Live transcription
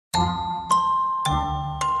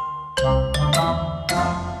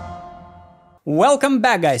Welcome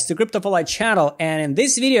back guys to Crypto for Life channel, and in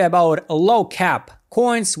this video about low cap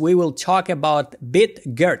coins we will talk about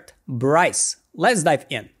Bitgert, Brise. Let's dive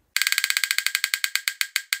in.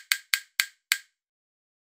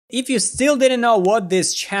 If you still didn't know what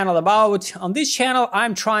this channel about, on this channel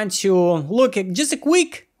I'm trying to look at just a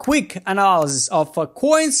quick analysis of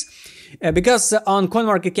coins, because on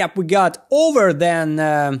CoinMarketCap we got over than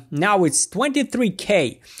now it's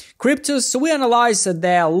 23k cryptos. So we analyze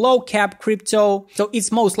the low cap crypto. So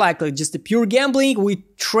it's most likely just a pure gambling. We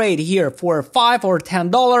trade here for $5 or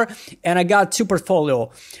 $10, and I got two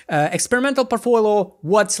portfolio, experimental portfolio,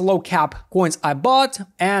 what's low cap coins I bought,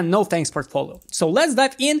 and no thanks portfolio. So let's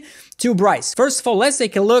dive in to Brise. First of all, let's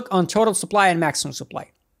take a look on total supply and maximum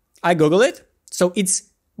supply. I Google it. So it's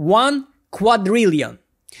 1 quadrillion.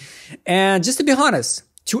 And just to be honest,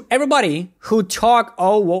 to everybody who talk,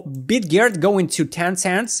 oh, well, Bitgert going to 10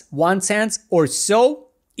 cents, 1 cent or so,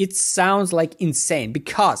 it sounds like insane,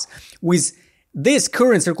 because with this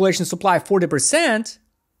current circulation supply 40%,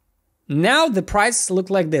 now the prices look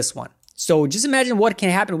like this one. So just imagine what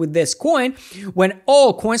can happen with this coin when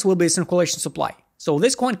all coins will be circulation supply. So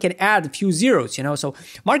this coin can add a few zeros, you know, so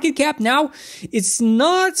market cap now, it's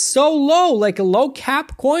not so low, like a low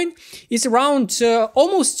cap coin. It's around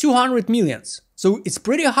almost 200 millions. So it's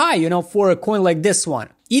pretty high, you know, for a coin like this one.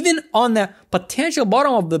 Even on the potential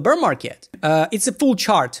bottom of the bear market, it's a full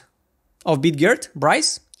chart of Bitgert,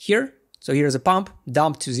 Brise here. So here's a pump,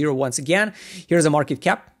 dump to zero once again. Here's a market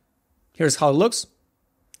cap. Here's how it looks.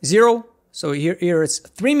 Zero. So here it's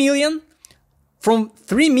 3 million. From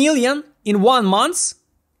 3 million in 1 month,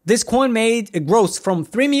 this coin made a growth from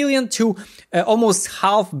 3 million to almost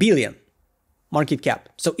 $500 million market cap.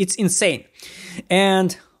 So it's insane.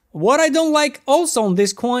 And what I don't like also on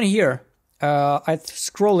this coin here, I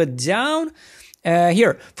scroll it down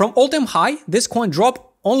here. From all-time high, this coin dropped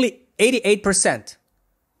only 88%.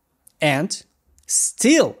 And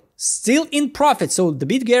still in profit. So the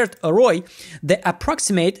Bitgert ROI, the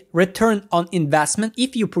approximate return on investment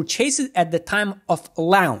if you purchase it at the time of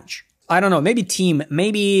launch. I don't know, maybe team,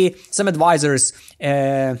 maybe some advisors,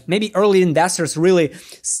 maybe early investors really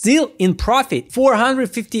still in profit,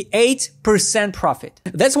 458% profit.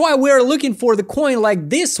 That's why we're looking for the coin like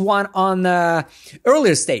this one on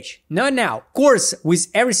earlier stage, not now. Of course, with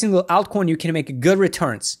every single altcoin, you can make good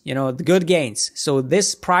returns, you know, the good gains. So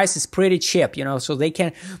this price is pretty cheap, you know, so they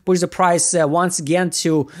can push the price once again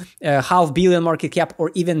to $500 million market cap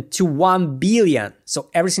or even to 1 billion. So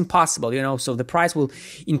everything possible, you know, so the price will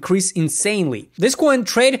increase insanely. This coin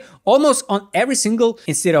trade almost on every single,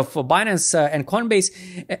 instead of Binance and Coinbase,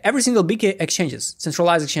 every single big exchanges,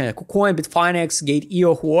 centralized exchange, KuCoin, Bitfinex,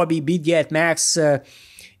 Gate.io, Huobi, Bitget, Max,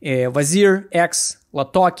 Vazir, X,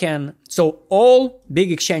 LaToken. So all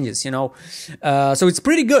big exchanges, you know. So it's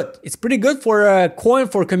pretty good. It's pretty good for a coin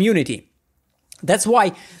for community. That's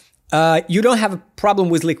why you don't have a problem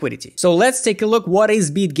with liquidity. So let's take a look. What is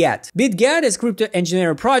Bitgert? Bitgert is a crypto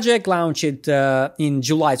engineering project launched in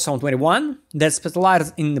July 2021 that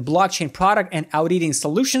specializes in the blockchain product and auditing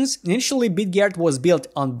solutions. Initially, Bitgert was built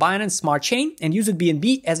on Binance Smart Chain and used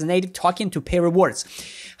BNB as a native token to pay rewards.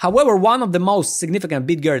 However, one of the most significant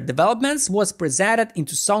Bitgert developments was presented in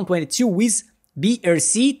 2022 with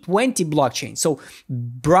BRSE 20 blockchain. So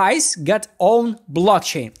Brise got own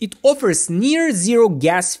blockchain. It offers near zero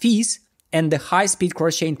gas fees and the high-speed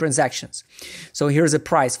cross-chain transactions. So here's a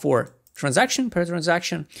price for transaction per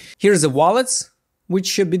transaction. Here's the wallets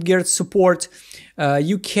which Bitgert support.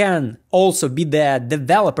 You can also be the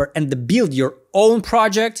developer and build your own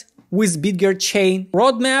project with Bitgert chain.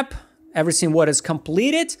 Roadmap, everything what is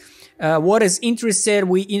completed. What is interested?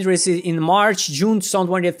 We interested in March, June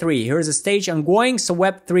 2023. Here's a stage ongoing. So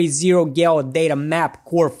Web 3.0 Geo Data Map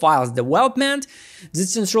core files development,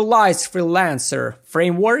 decentralized freelancer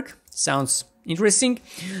framework. Sounds interesting.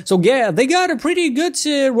 So yeah, they got a pretty good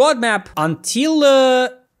roadmap until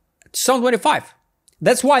 2025.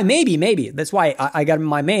 That's why that's why I got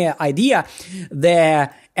my main idea. The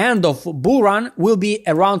end of bull run will be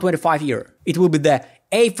around 25 years. It will be the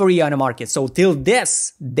euphoria on the market. So till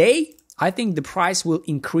this day, I think the price will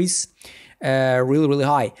increase really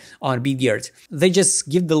high on Bitgert. They just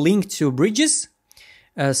give the link to Bridges,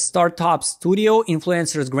 Startup Studio,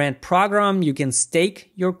 Influencers Grant Program. You can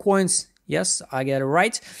stake your coins. Yes, I get it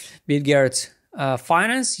right. Bitgert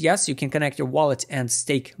Finance. Yes, you can connect your wallet and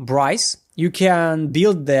stake Brise. You can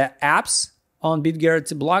build the apps on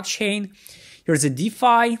Bitgert blockchain. Here's a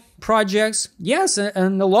DeFi projects. Yes,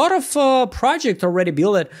 and a lot of projects already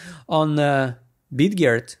built on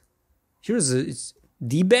Bitgert. Here's it's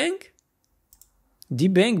DBank.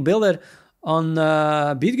 DBank built it on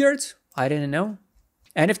Bitgert. I didn't know.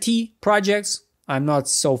 NFT projects. I'm not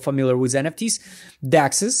so familiar with NFTs.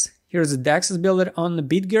 DEXs. Here's a DEXs built on the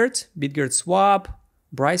Bitgert, Bitgert swap,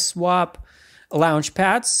 Brise swap,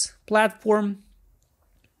 Launchpads platform,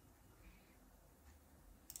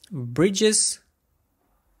 bridges,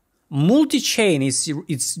 multi-chain.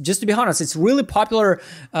 It's just to be honest, it's really popular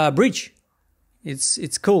bridge.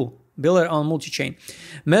 It's cool. Build it on multi-chain.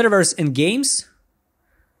 Metaverse and games,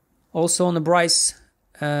 also on the Brise,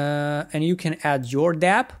 and you can add your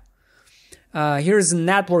dApp. Here's a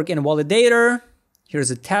network and validator. Here's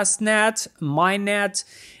a testnet, mainnet.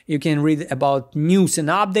 You can read about news and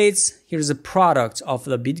updates. Here's a product of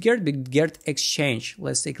the Bitgert exchange.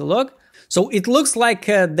 Let's take a look. So it looks like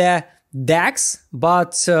the DEX,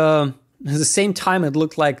 but at the same time it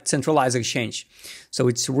looked like centralized exchange. So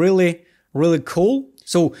it's really, really cool.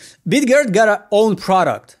 So Bitgert got its own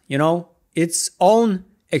product, you know, its own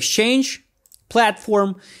exchange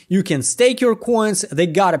platform. You can stake your coins. They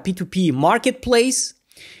got a P2P marketplace,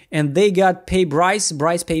 and they got Pay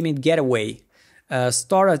Brise payment getaway.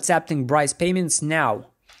 Start accepting Brise payments now.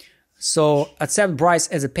 So accept Brise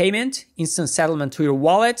as a payment, instant settlement to your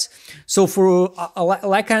wallet. So for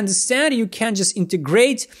like I understand, you can just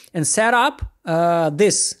integrate and set up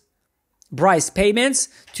this Brise payments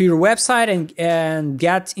to your website and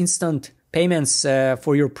get instant payments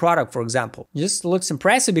for your product, for example. Just looks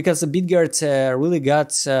impressive because the Bitgert really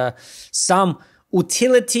got some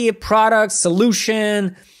utility product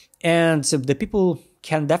solution, and the people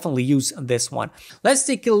can definitely use this one. Let's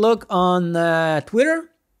take a look on Twitter.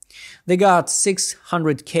 They got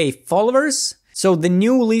 600K followers. So the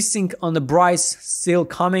new listing on the Brise still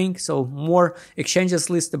coming. So more exchanges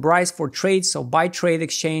list the Brise for trades. So buy trade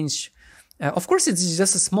exchange. Of course, it's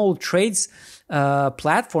just a small trades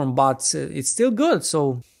platform, but it's still good.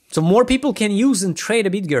 So more people can use and trade a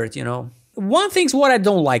Bitgert, you know. One thing's what I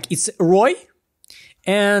don't like. It's ROI.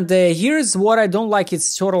 And here's what I don't like.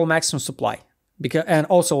 It's total maximum supply. And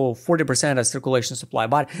also 40% as circulation supply.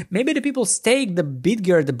 But maybe the people stake the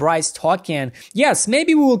Bitgert, the Brise token. Yes,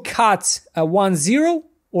 maybe we will cut 1 0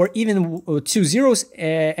 or even 2 zeros,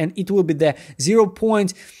 and it will be the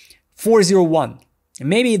 0.401.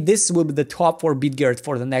 Maybe this will be the top for Bitgert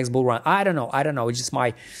for the next bull run. I don't know. It's just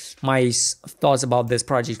my thoughts about this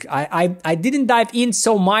project. I didn't dive in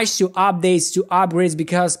so much to updates, to upgrades,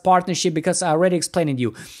 because partnership, because I already explained to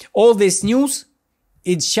you. All this news,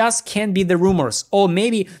 it just can't be the rumors, or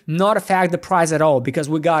maybe not affect the price at all, because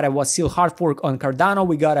we got a Wasil hard fork on Cardano,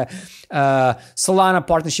 we got a Solana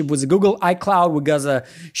partnership with the Google iCloud, we got a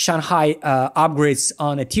Shanghai upgrades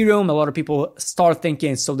on Ethereum. A lot of people start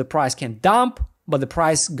thinking so the price can dump, but the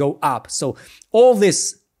price go up. So all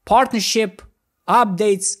this partnership,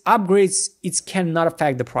 updates, upgrades, it cannot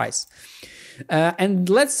affect the price. And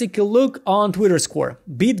let's take a look on Twitter score.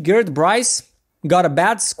 Bitgert Brise got a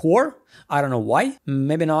bad score. I don't know why.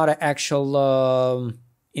 Maybe not actual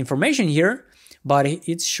information here, but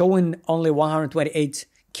it's showing only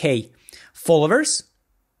 128K followers.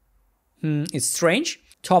 It's strange.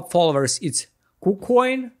 Top followers, it's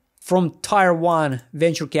KuCoin. From Tier 1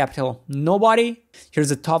 venture capital, nobody. Here's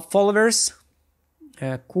the top followers.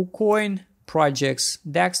 KuCoin, projects,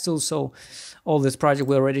 DEX tools. So all this project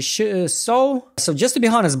we already saw. So just to be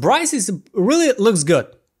honest, Brise really looks good.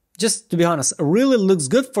 Just to be honest, really looks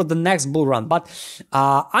good for the next bull run. But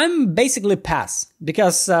I'm basically pass,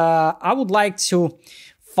 because I would like to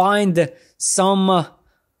find some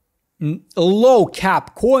low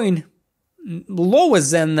cap coin, lower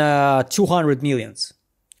than 200 millions.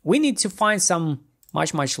 We need to find some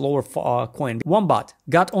much lower coin. Wombat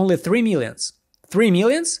got only 3 millions. 3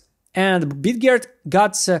 millions, and Bitgert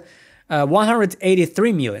got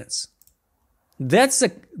 183 millions. That's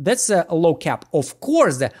a low cap. Of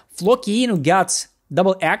course, the Floki Inu got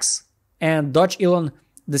double X and Dodge Elon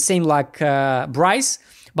the same like Brise,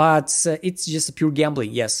 but it's just pure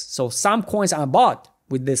gambling. Yes, so some coins are bought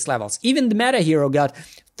with these levels. Even the Meta Hero got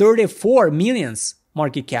 34 millions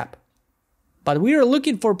market cap. But we are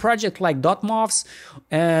looking for a project like Dotmoffs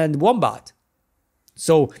and Wombat.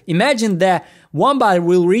 So imagine that Wombat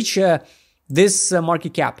will reach this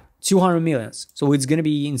market cap, 200 millions. So it's going to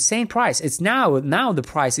be insane price. It's now the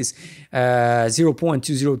price is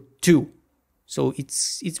 0.202. So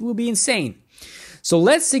it will be insane. So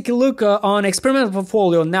let's take a look on experimental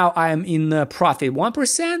portfolio. Now I am in profit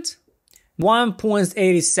 1%,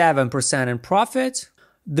 1.87% in profit.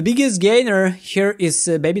 The biggest gainer here is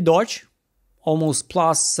Baby Doge, almost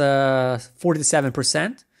plus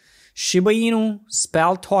 47%. Shiba Inu,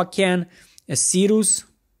 Spell token, Cirrus,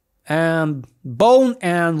 and Bone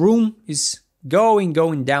and Room is going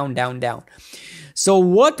down. So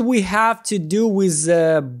what we have to do with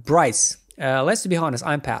Brise? let's be honest,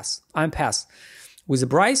 I'm pass. With the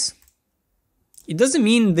Brise, it doesn't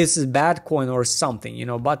mean this is bad coin or something, you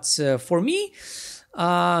know, but for me,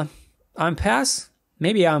 I'm pass.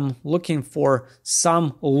 Maybe I'm looking for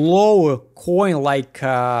some lower coin like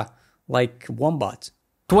Wombat.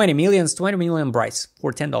 20 million Brise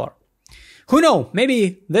for $10. Who knows?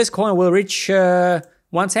 Maybe this coin will reach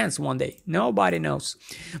 1 cent one day. Nobody knows.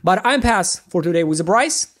 But I'm pass for today with the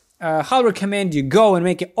Brise. Highly recommend you go and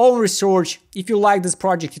make your own research. If you like this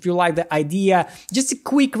project, if you like the idea, just a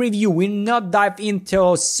quick review. We not dive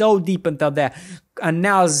into so deep into the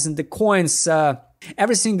analysis and the coins.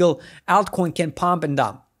 Every single altcoin can pump and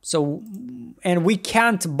dump. So, and we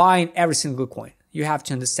can't buy in every single coin. You have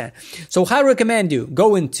to understand. So I recommend you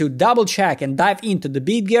go into double check and dive into the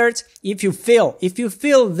Bitgert. If you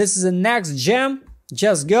feel this is the next gem,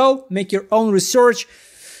 just go make your own research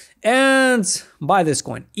and buy this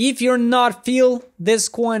coin. If you're not feel this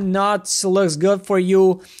coin not looks good for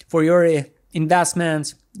you, for your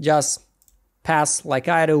investments, just pass like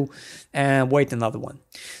I do and wait another one.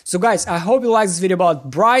 So guys, I hope you like this video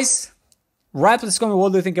about Brise. Write this comment,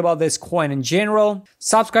 what do you think about this coin in general?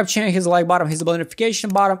 Subscribe channel, hit the like button, hit the bell notification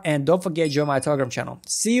button, and don't forget to join my Telegram channel.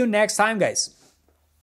 See you next time, guys.